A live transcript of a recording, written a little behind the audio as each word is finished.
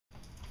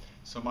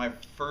So my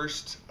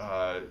first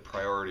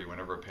priority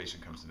whenever a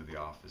patient comes into the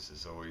office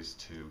is always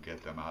to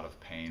get them out of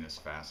pain as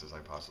fast as I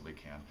possibly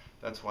can.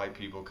 That's why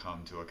people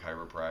come to a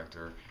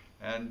chiropractor,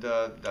 and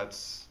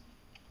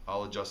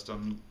I'll adjust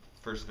them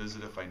first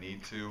visit if I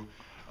need to.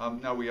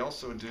 Now we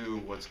also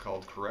do what's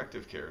called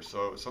corrective care.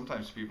 So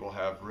sometimes people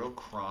have real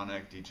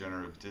chronic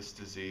degenerative disc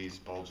disease,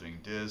 bulging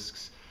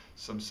discs,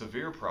 some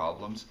severe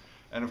problems,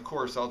 and of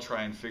course I'll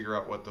try and figure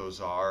out what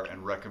those are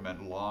and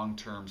recommend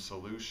long-term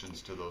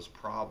solutions to those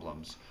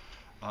problems.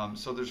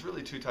 So there's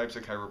really two types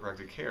of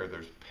chiropractic care.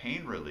 There's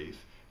pain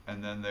relief,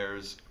 and then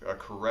there's a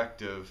correct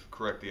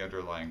the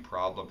underlying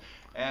problem.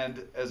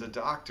 And as a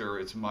doctor,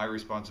 it's my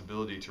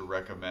responsibility to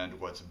recommend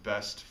what's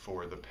best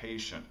for the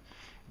patient.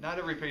 Not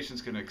every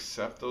patient's going to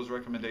accept those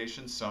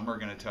recommendations. Some are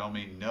going to tell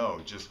me,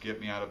 no, just get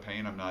me out of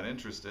pain, I'm not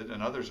interested.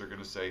 And others are going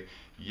to say,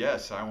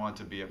 yes, I want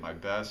to be at my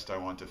best, I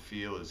want to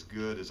feel as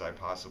good as I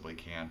possibly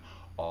can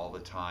all the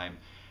time.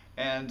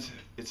 And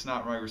it's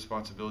not my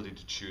responsibility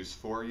to choose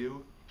for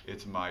you.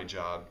 It's my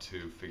job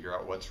to figure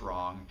out what's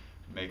wrong,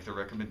 make the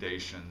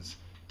recommendations,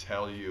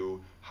 tell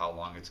you how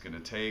long it's going to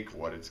take,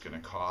 what it's going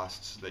to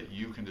cost, so that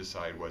you can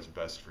decide what's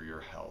best for your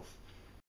health.